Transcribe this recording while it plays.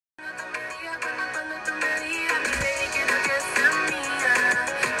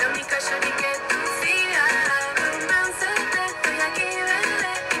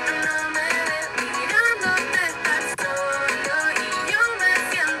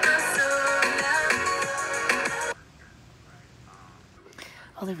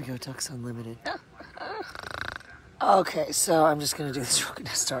there we go. Ducks Unlimited. Okay, so I'm just going to do this real quick.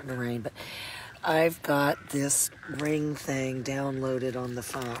 It's starting to rain, but I've got this ring thing downloaded on the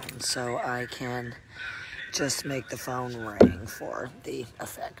phone, so I can just make the phone ring for the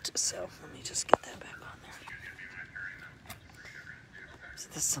effect. So let me just get that back on there. So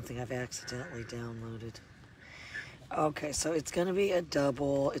this is something I've accidentally downloaded. Okay, so it's going to be a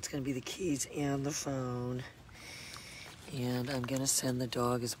double. It's going to be the keys and the phone. And I'm going to send the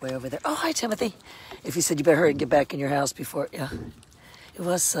dog his way over there. Oh, hi, Timothy. If you said you better hurry and get back in your house before... Yeah, it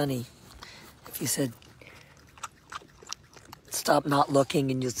was sunny. If you said stop not looking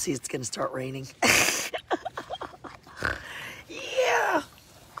and you'll see it's going to start raining. Yeah.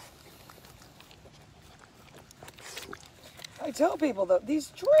 I tell people that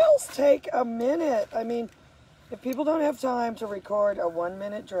these drills take a minute. I mean, if people don't have time to record a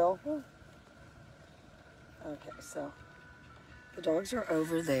 1-minute drill. Okay, so... the dogs are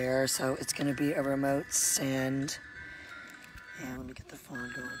over there, so it's going to be a remote send. And let me get the phone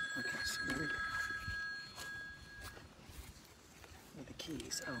going. Okay, so there we go. With the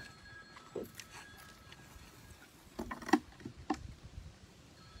keys. Oh.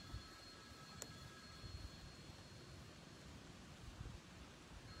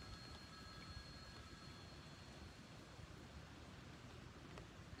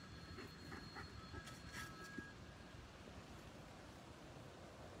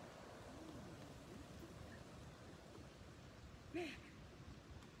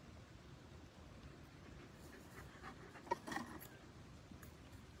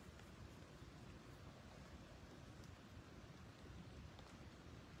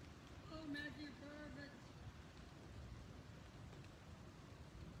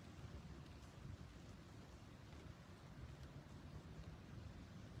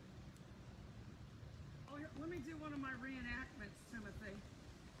 Let me do one of my reenactments, Timothy.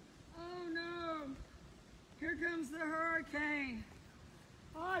 Oh no! Here comes the hurricane.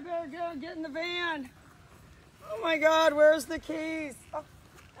 Oh, I better go get in the van. Oh my God, where's the keys? Oh.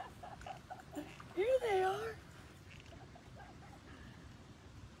 Here they are.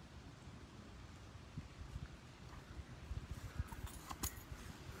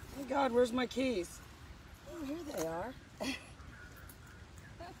 Oh God, where's my keys? Oh, here they are.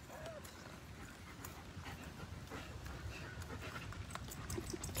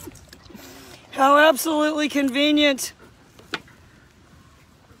 How absolutely convenient.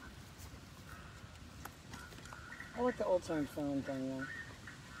 I like the old-time phone thing though.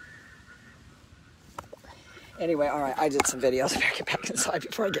 Anyway, all right, I did some videos. I better get back inside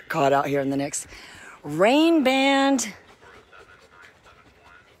before I get caught out here in the next rain band.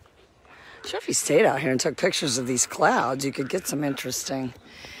 Sure, if you stayed out here and took pictures of these clouds, you could get some interesting.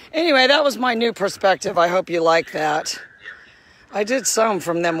 Anyway, that was my new perspective. I hope you like that. I did some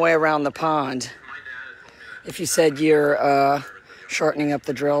from them way around the pond. If you said you're shortening up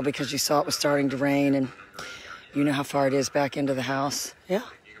the drill because you saw it was starting to rain and you know how far it is back into the house. Yeah.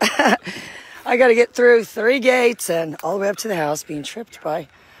 I got to get through 3 gates and all the way up to the house being tripped by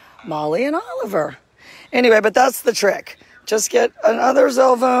Molly and Oliver. Anyway, but that's the trick. Just get another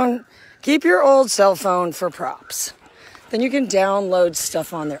cell phone. Keep your old cell phone for props. Then you can download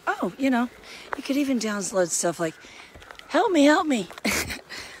stuff on there. Oh, you know, you could even download stuff like, help me, help me.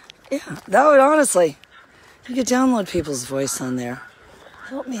 Yeah, that would honestly, you could download people's voice on there.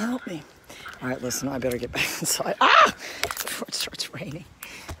 Help me, help me. All right, listen, I better get back inside. Before it starts raining.